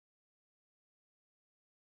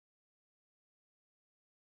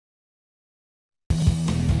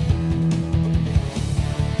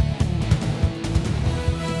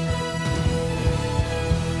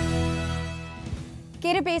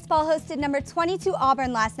Gator Baseball hosted number 22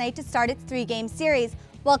 Auburn last night to start its three-game series.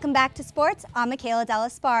 Welcome back to sports. I'm Micayla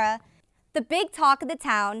Delesparra. The big talk of the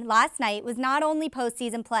town last night was not only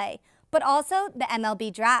postseason play, but also the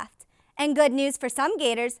MLB draft. And good news for some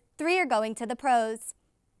Gators, 3 are going to the pros.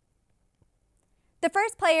 The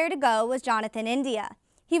first player to go was Jonathan India.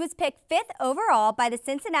 He was picked 5th overall by the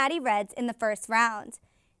Cincinnati Reds in the first round.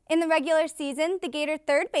 In the regular season, the Gator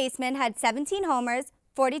third baseman had 17 homers,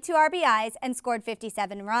 42 RBIs, and scored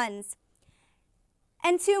 57 runs.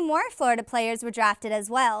 And 2 more Florida players were drafted as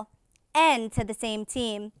well, and to the same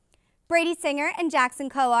team. Brady Singer and Jackson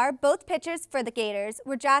Coar, both pitchers for the Gators,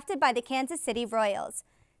 were drafted by the Kansas City Royals.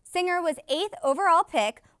 Singer was 8th overall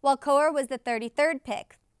pick, while Coar was the 33rd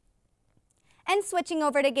pick. And switching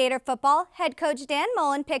over to Gator football, head coach Dan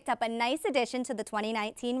Mullen picked up a nice addition to the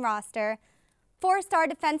 2019 roster. 4-star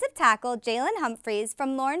defensive tackle Jalen Humphreys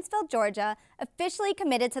from Lawrenceville, Georgia, officially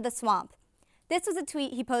committed to the Swamp. This was a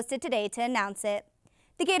tweet he posted today to announce it.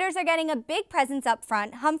 The Gators are getting a big presence up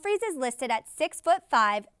front. Humphreys is listed at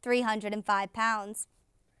 6'5", 305 pounds.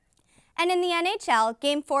 And in the NHL,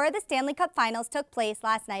 Game 4 of the Stanley Cup Finals took place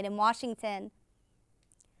last night in Washington.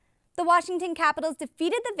 The Washington Capitals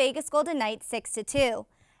defeated the Vegas Golden Knights 6-2.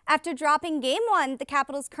 After dropping Game 1, the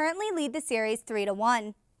Capitals currently lead the series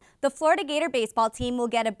 3-1. The Florida Gator baseball team will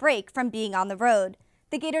get a break from being on the road.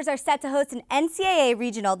 The Gators are set to host an NCAA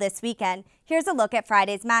regional this weekend. Here's a look at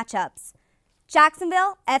Friday's matchups.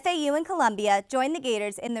 Jacksonville, FAU, and Columbia join the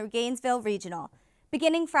Gators in the Gainesville Regional.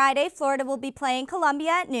 Beginning Friday, Florida will be playing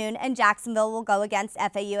Columbia at noon, and Jacksonville will go against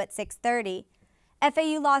FAU at 6:30.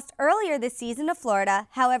 FAU lost earlier this season to Florida.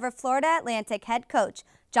 However, Florida Atlantic head coach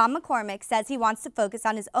John McCormick says he wants to focus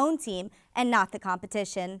on his own team and not the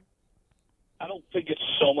competition. I don't think it's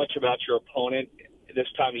so much about your opponent this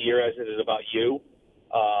time of year as it is about you.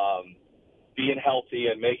 Being healthy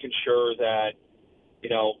and making sure that,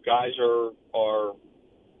 guys are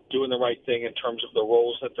doing the right thing in terms of the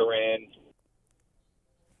roles that they're in.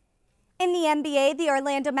 In the NBA, the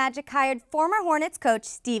Orlando Magic hired former Hornets coach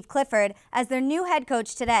Steve Clifford as their new head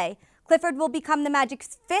coach today. Clifford will become the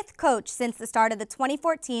Magic's 5th coach since the start of the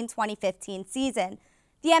 2014-2015 season.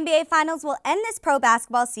 The NBA Finals will end this pro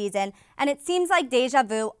basketball season, and it seems like deja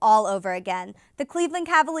vu all over again. The Cleveland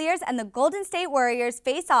Cavaliers and the Golden State Warriors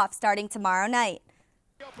face off starting tomorrow night.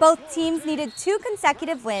 Both teams needed 2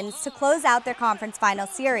 consecutive wins to close out their conference final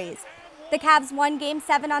series. The Cavs won Game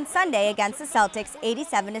 7 on Sunday against the Celtics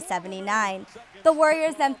 87-79. The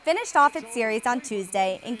Warriors then finished off its series on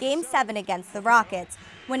Tuesday in Game 7 against the Rockets,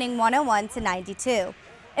 winning 101-92.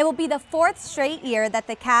 It will be the 4th straight year that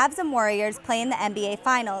the Cavs and Warriors play in the NBA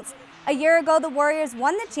Finals. A year ago, the Warriors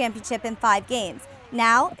won the championship in 5 games.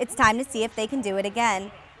 Now, it's time to see if they can do it again.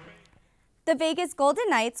 The Vegas Golden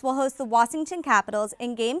Knights will host the Washington Capitals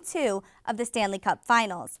in Game 2 of the Stanley Cup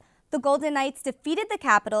Finals. The Golden Knights defeated the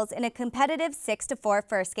Capitals in a competitive 6-4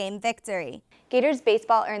 first-game victory. Gators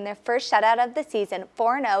baseball earned their first shutout of the season,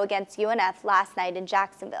 4-0 against UNF last night in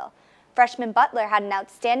Jacksonville. Freshman Butler had an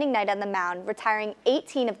outstanding night on the mound, retiring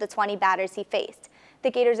 18 of the 20 batters he faced.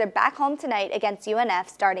 The Gators are back home tonight against UNF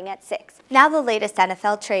starting at 6. Now the latest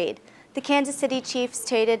NFL trade. The Kansas City Chiefs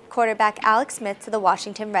traded quarterback Alex Smith to the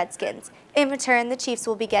Washington Redskins. In return, the Chiefs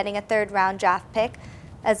will be getting a 3rd-round draft pick,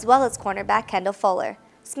 as well as cornerback Kendall Fuller.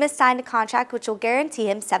 Smith signed a contract which will guarantee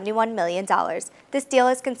him $71 million. This deal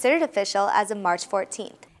is considered official as of March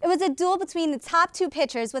 14th. It was a duel between the top 2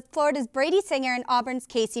 pitchers, with Florida's Brady Singer and Auburn's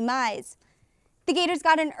Casey Mize. The Gators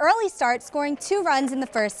got an early start, scoring 2 runs in the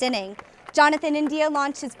first inning. Jonathan India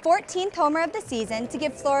launched his 14th homer of the season to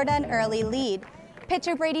give Florida an early lead.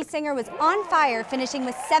 Pitcher Brady Singer was on fire, finishing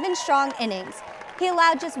with 7 strong innings. He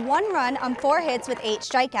allowed just 1 run on 4 hits with 8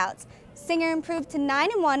 strikeouts. Singer improved to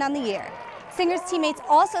 9-1 on the year. Singer's teammates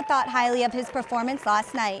also thought highly of his performance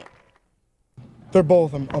last night. They're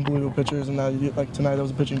both unbelievable pitchers, and tonight it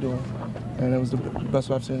was a pitching duel, and it was the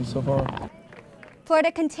best I've seen so far.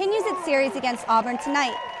 Florida continues its series against Auburn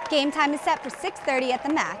tonight. Game time is set for 6:30 at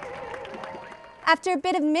the MAC. After a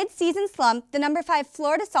bit of mid-season slump, the number 5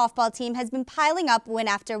 Florida softball team has been piling up win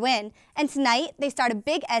after win, and tonight they start a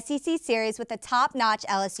big SEC series with a top-notch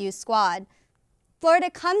LSU squad. Florida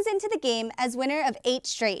comes into the game as winner of 8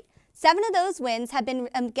 straight. 7 of those wins have been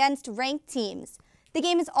against ranked teams. The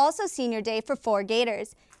game is also senior day for 4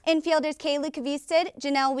 Gators. Infielders Kaylee Kavistad,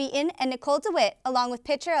 Janelle Wheaton, and Nicole DeWitt, along with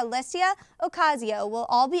pitcher Alessia Ocasio, will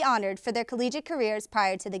all be honored for their collegiate careers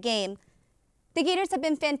prior to the game. The Gators have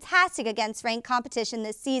been fantastic against ranked competition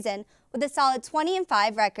this season, with a solid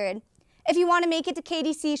 20-5 record. If you want to make it to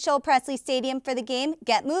KDC Shoal Presley Stadium for the game,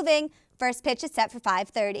 get moving. First pitch is set for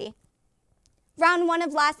 5:30. Round 1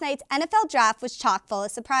 of last night's NFL draft was chock full of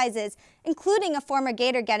surprises, including a former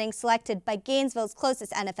Gator getting selected by Gainesville's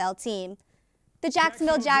closest NFL team. The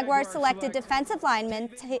Jacksonville Jaguars selected defensive lineman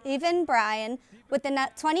Taven Bryan with the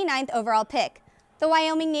 29th overall pick. The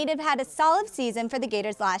Wyoming native had a solid season for the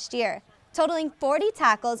Gators last year, totaling 40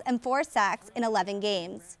 tackles and 4 sacks in 11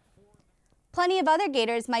 games. Plenty of other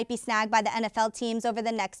Gators might be snagged by the NFL teams over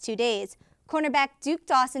the next 2 days. Cornerback Duke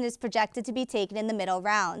Dawson is projected to be taken in the middle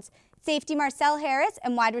rounds. Safety Marcel Harris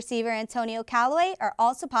and wide receiver Antonio Callaway are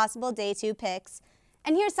also possible day 2 picks.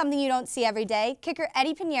 And here's something you don't see every day. Kicker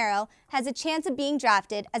Eddie Pinheiro has a chance of being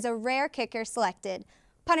drafted as a rare kicker selected.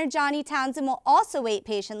 Punter Johnny Townsend will also wait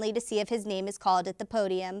patiently to see if his name is called at the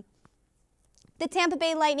podium. The Tampa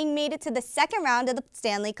Bay Lightning made it to the second round of the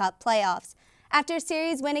Stanley Cup playoffs after a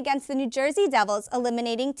series win against the New Jersey Devils,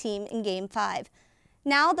 eliminating team in Game 5.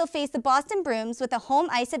 Now they'll face the Boston Bruins with a home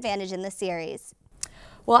ice advantage in the series.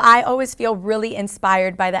 Well, I always feel really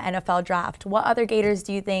inspired by the NFL draft. What other Gators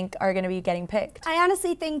do you think are going to be getting picked? I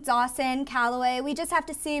honestly think Dawson, Callaway. We just have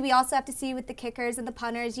to see. We also have to see with the kickers and the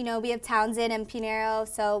punters. You know, we have Townsend and Pinheiro,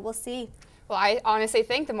 so we'll see. Well, I honestly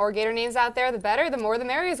think the more Gator names out there, the better. The more the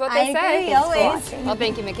merrier is what they say. I agree, always. Well,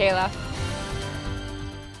 thank you, Micayla.